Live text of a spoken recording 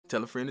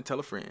Tell a friend to tell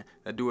a friend.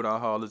 That do it all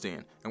haulers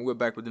in. And we're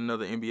back with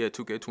another NBA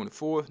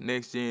 2K24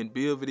 next gen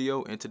build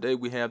video. And today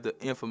we have the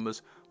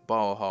infamous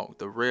ball hawk,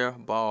 the rare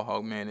ball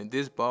hawk, man. And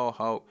this ball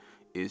hawk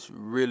is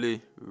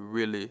really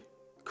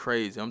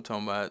crazy. I'm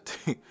talking about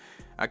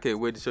I can't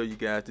wait to show you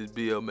guys this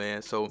build,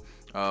 man. So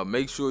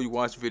make sure you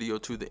watch the video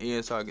to the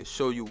end so I can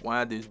show you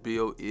why this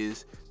build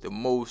is the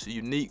most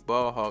unique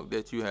ball hawk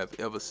that you have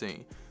ever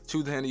seen.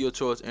 Choose the hand of your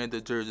choice and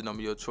the jersey number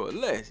of your choice.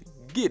 Let's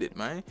get it,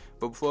 man.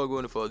 But before I go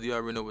any further, you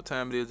already know what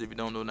time it is. If you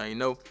don't know, now you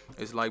know.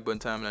 It's like button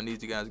time, and I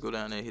need you guys to go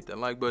down there and hit that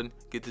like button.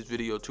 Get this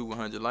video to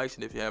 100 likes,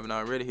 and if you haven't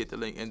already, hit the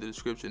link in the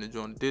description to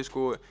join the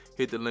Discord.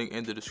 Hit the link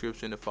in the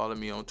description to follow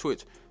me on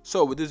Twitch.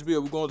 So with this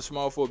build, we're going to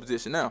small forward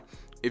position. Now,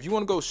 if you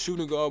want to go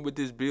shooting guard with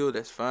this build,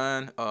 that's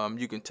fine.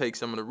 You can take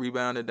some of the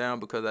rebounding down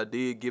because I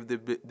did give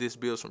this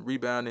build some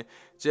rebounding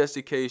just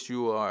in case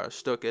you are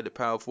stuck at the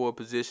power forward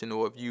position,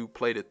 or if you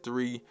play the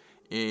 3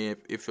 and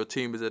if your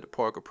team is at the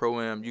Parker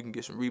Pro-Am, you can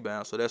get some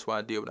rebounds. So that's why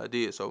I did what I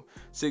did. So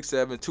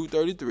 6'7",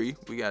 233.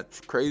 We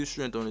got crazy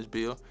strength on this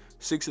build.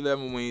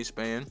 6'11"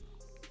 wingspan.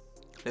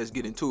 Let's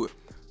get into it.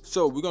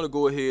 So we're going to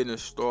go ahead and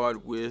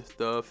start with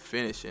the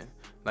finishing.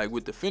 Like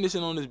with the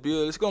finishing on this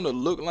build, it's going to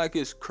look like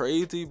it's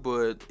crazy,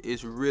 but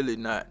it's really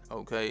not,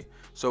 okay?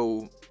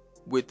 So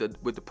with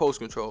the post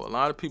control, a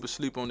lot of people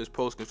sleep on this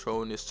post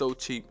control, and it's so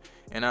cheap,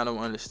 and I don't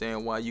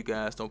understand why you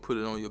guys don't put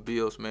it on your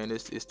builds, man.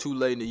 It's too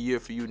late in the year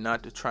for you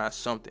not to try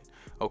something,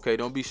 okay?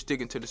 Don't be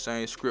sticking to the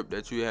same script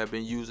that you have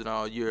been using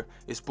all year.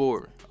 It's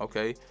boring,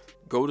 okay?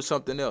 Go to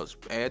something else.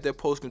 Add that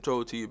post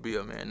control to your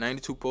build, man.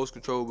 92 post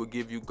control will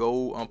give you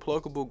gold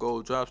unpluckable,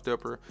 gold drop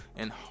stepper,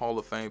 and Hall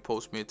of Fame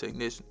post spin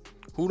technician.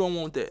 Who don't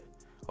want that?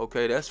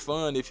 Okay, that's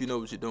fun if you know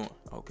what you're doing,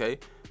 okay?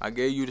 I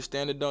gave you the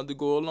standard dunk to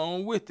go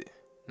along with it.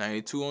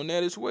 92 on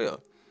that as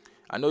well.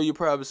 I know you're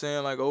probably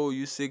saying like, oh,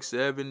 you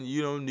 6'7",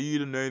 you don't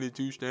need a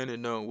 92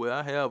 standard dunk. Well,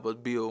 I have a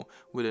build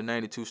with a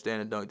 92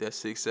 standard dunk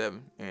that's 6'7",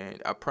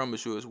 and I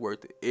promise you it's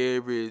worth it.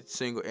 Every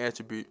single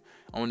attribute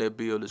on that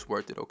build is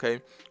worth it,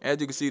 okay?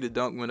 As you can see, the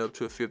dunk went up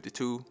to a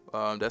 52.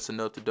 That's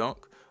enough to dunk.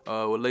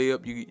 With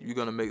layup, you're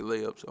going to make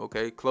layups,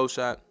 okay? Close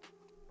shot,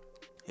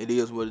 it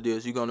is what it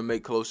is. You're going to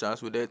make close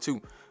shots with that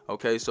too.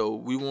 Okay, so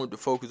we want to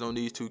focus on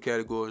these two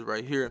categories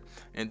right here,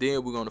 and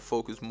then we're going to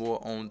focus more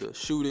on the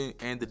shooting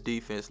and the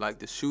defense. Like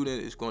the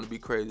shooting is going to be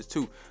crazy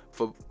too.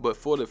 But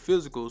for the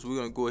physicals, we're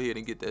going to go ahead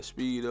and get that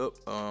speed up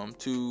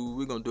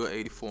we're going to do an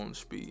 84 on the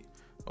speed.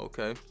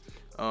 Okay,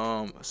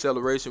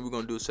 acceleration, we're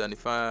going to do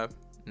 75.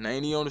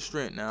 90 on the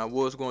strength. Now I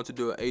was going to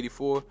do an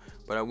 84,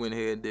 but I went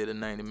ahead and did a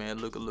 90, man.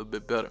 Look a little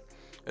bit better.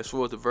 As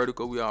far as the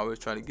vertical, we always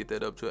try to get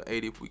that up to an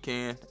 80 if we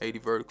can. 80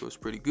 vertical is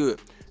pretty good.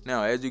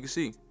 Now, as you can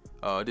see,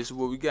 this is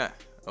what we got,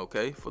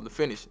 okay, for the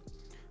finish.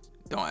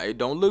 It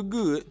don't look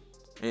good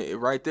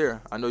right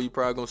there. I know you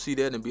probably gonna see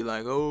that and be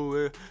like,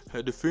 oh,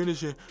 the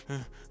finishing.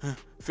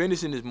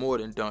 Finishing is more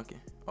than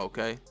dunking,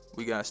 okay?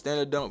 We got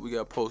standard dunk, we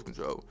got post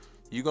control.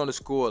 You're gonna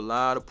score a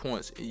lot of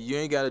points. You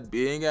ain't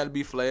gotta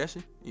be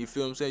flashy. You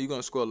feel what I'm saying? You're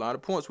gonna score a lot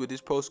of points with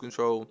this post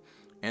control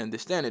and the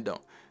standard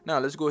dunk. Now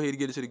let's go ahead and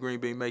get into the green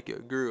bean, make it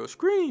a girl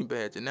scream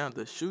badge. And now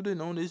the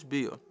shooting on this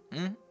build.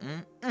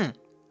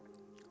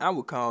 I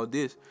would call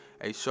this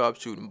a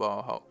sharpshooting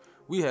ball hawk.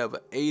 We have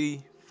an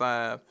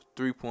 85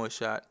 3-point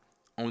shot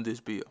on this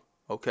build,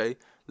 okay?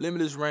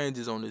 Limitless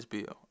ranges on this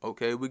build,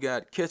 okay? We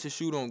got catch and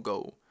shoot on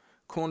gold,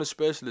 corner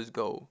specialist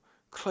gold,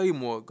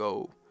 claymore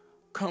gold,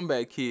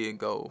 comeback kid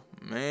gold.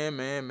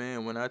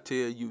 Man, when I tell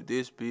you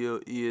this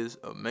build is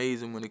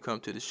amazing when it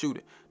comes to the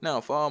shooting.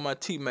 Now, for all my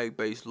teammate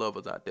base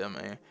lovers out there,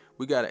 man,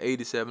 we got an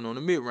 87 on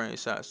the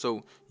mid-range shot,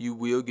 so you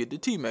will get the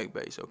teammate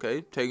base,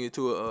 okay? Taking it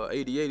to a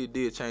 88, it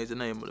did change the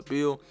name of the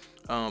build,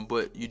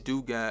 but you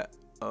do got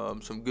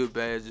some good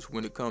badges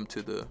when it comes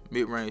to the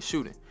mid-range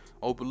shooting.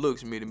 Open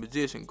looks, mid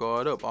magician,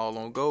 guard up, all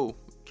on gold.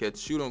 Catch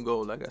shoot on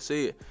gold, like I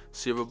said.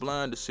 Silver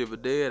blinder, silver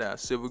dead eye,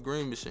 silver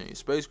green machine,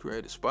 space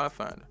creator, spot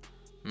finder.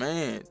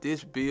 Man,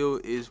 this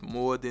build is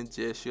more than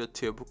just your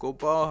typical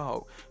ball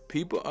hawk.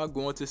 People are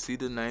going to see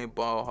the name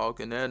ball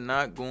hawk, and they're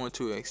not going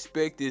to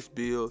expect this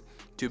build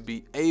to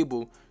be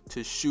able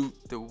to shoot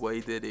the way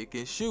that it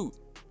can shoot,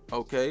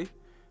 okay?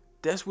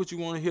 That's what you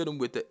want to hit them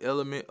with, the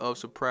element of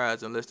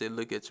surprise, unless they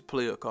look at your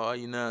player card.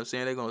 You know what I'm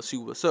saying? They're going to see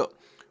what's up.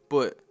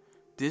 But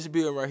this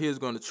build right here is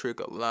going to trick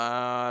a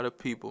lot of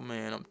people,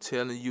 man. I'm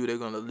telling you, they're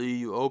going to leave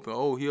you open.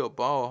 Oh, he a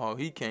ball hawk.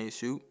 He can't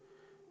shoot.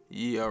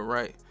 Yeah,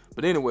 right.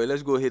 But anyway,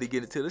 let's go ahead and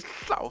get into the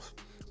sauce.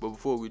 But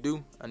before we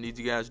do, I need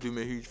you guys to do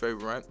me a huge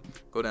favor, right?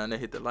 Go down there,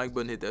 hit the like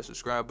button, hit that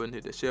subscribe button,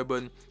 hit that share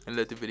button, and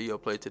let the video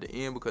play to the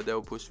end, because that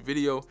will push the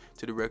video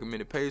to the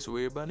recommended page so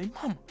everybody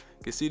mama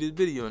can see this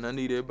video. And I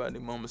need everybody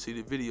mama to see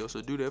the video,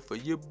 so do that for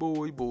your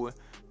boy.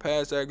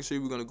 Pass accuracy,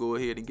 we're going to go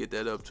ahead and get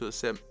that up to a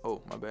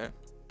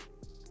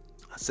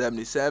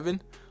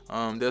 77.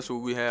 That's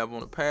what we have on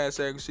the pass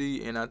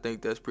accuracy, and I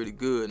think that's pretty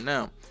good.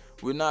 Now,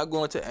 we're not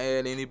going to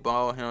add any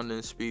ball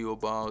handling speed or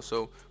ball,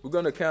 so we're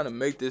going to kind of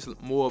make this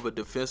more of a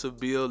defensive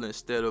build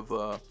instead of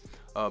a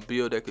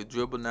build that could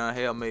dribble. Now, I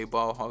have made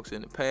ball hawks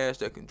in the past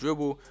that can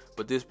dribble,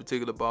 but this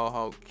particular ball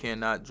hawk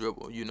cannot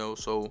dribble, you know,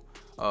 so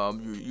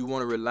You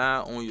want to rely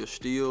on your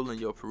steal and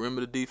your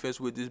perimeter defense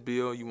with this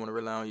build. You want to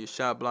rely on your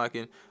shot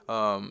blocking.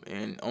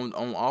 And on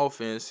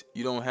offense,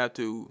 you don't have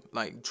to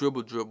like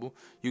dribble.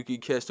 You can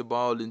catch the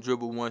ball and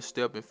dribble one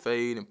step and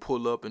fade and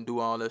pull up and do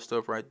all that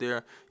stuff right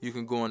there. You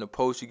can go in the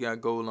post. You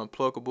got goal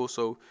unpluckable,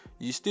 so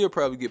you still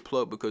probably get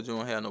plucked because you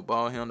don't have no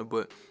ball handler.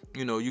 But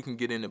you know, you can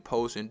get in the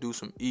post and do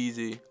some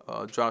easy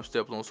drop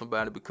steps on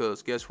somebody,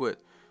 because guess what?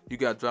 You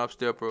got drop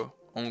stepper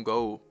on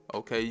goal.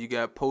 Okay, you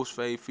got post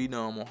fade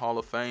phenom on Hall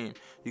of Fame.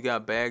 You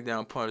got bag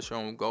down punisher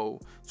on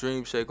goal.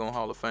 Dream shake on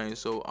Hall of Fame.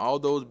 So all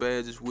those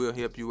badges will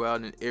help you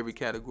out in every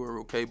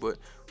category. Okay, but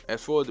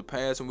as far as the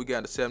passing, we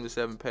got a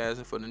 77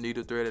 passing for the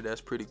needle threader.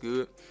 That's pretty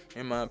good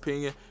in my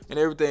opinion. And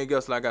everything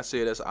else, like I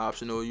said, that's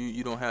optional.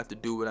 You don't have to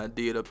do what I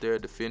did up there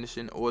at the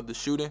finishing or the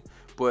shooting.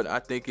 But I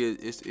think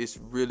it's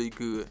really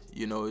good.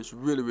 You know, it's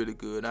really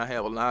good. I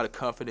have a lot of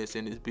confidence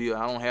in this build.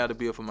 I don't have the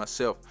build for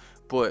myself,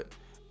 but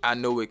I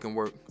know it can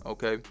work.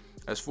 Okay,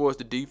 as far as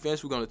the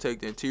defense, we're going to take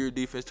the interior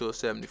defense to a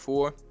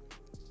 74.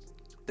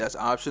 That's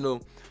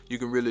optional. You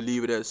can really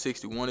leave it at a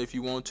 61 if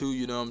you want to,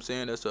 you know what I'm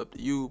saying? That's up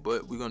to you,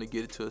 but we're going to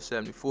get it to a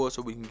 74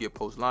 so we can get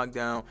post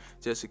lockdown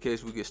just in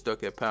case we get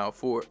stuck at power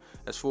forward.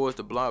 As far as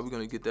the block, we're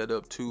going to get that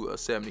up to a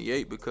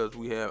 78 because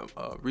we have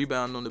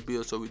rebound on the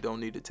build, so we don't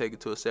need to take it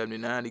to a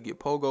 79 to get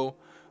pogo.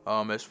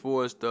 As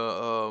far as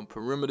the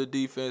perimeter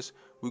defense,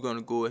 we're going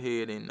to go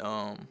ahead and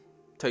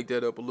take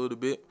that up a little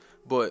bit,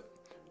 but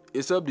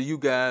it's up to you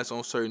guys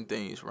on certain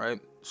things, right?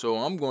 So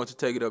I'm going to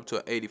take it up to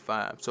an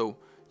 85. So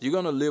you're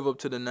going to live up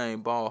to the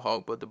name Ball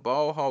Hawk, but the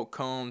Ball Hawk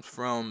comes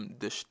from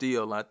the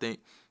steal, I think.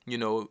 You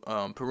know,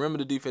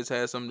 perimeter defense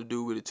has something to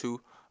do with it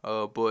too,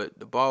 but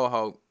the Ball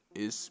Hawk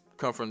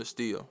come from the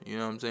steal. You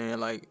know what I'm saying?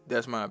 Like,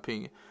 that's my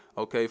opinion.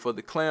 Okay, for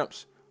the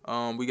clamps,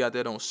 we got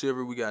that on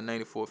silver. We got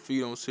 94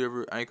 feet on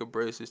silver, ankle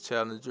braces,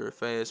 challenger,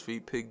 fast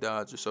feet, pick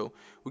dodger. So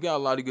we got a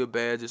lot of good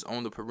badges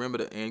on the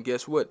perimeter. And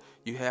guess what?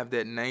 You have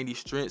that 90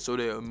 strength, so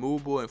the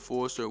immovable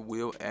enforcer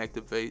will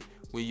activate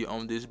when you're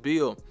on this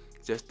build.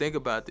 Just think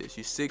about this.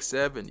 You're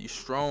 6'7", you're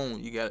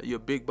strong, you got your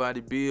big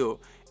body build,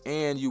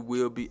 and you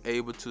will be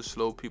able to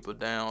slow people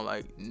down.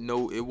 Like,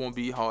 no, it won't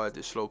be hard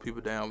to slow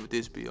people down with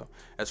this build.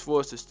 As far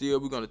as the steal,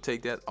 we're going to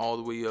take that all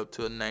the way up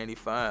to a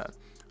 95.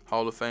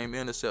 Hall of Fame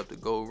interceptor,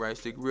 gold right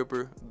stick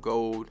ripper,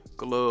 gold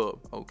glove.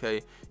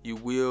 Okay, you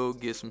will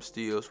get some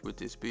steals with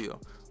this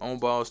build. On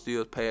ball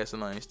steals, passing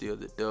lane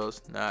steals, it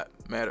does not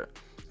matter.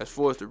 As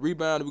far as the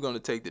rebound, we're going to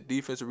take the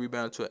defensive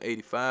rebound to an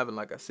 85. And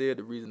like I said,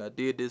 the reason I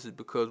did this is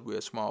because we're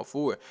a small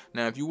forward.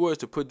 Now, if you was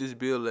to put this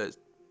build as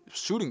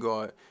shooting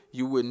guard,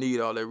 you wouldn't need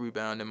all that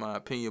rebound in my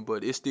opinion,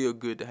 but it's still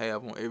good to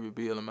have on every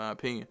build in my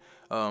opinion.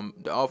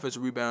 The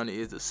offensive rebound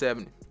is a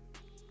 70.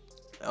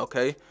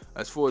 Okay,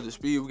 as far as the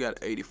speed, we got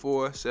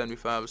 84,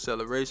 75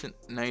 acceleration,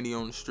 90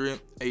 on the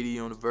strength, 80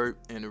 on the vert,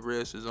 and the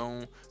rest is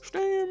on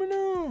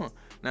stamina.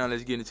 Now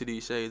let's get into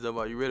these shades up.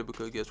 Are you ready?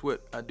 Because guess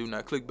what? I do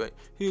not clickbait.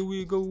 Here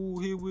we go,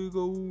 here we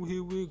go,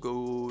 here we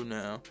go.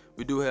 Now,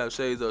 we do have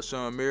shades of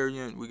Sean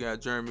Marion, we got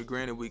Jeremy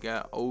Grant, and we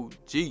got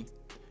OG.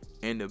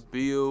 And the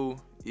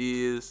build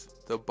is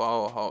the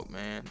Ball Hawk,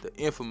 man. The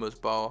infamous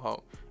Ball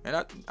Hawk. And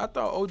I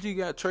thought OG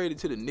got traded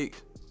to the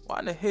Knicks. Why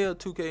in the hell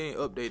 2K ain't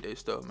update that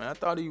stuff, man? I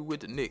thought he was with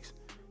the Knicks,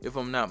 if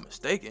I'm not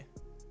mistaken.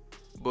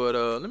 But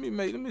let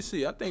me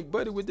see. I think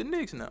Buddy with the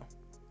Knicks now.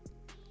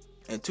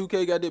 And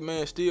 2K got that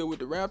man still with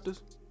the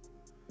Raptors.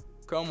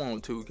 Come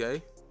on,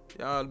 2K.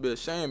 Y'all be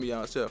ashamed of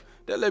yourself.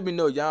 That let me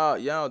know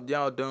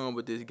y'all done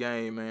with this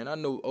game, man. I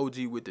know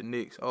OG with the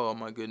Knicks. Oh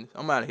my goodness.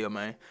 I'm out of here,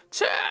 man.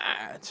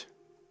 Chat.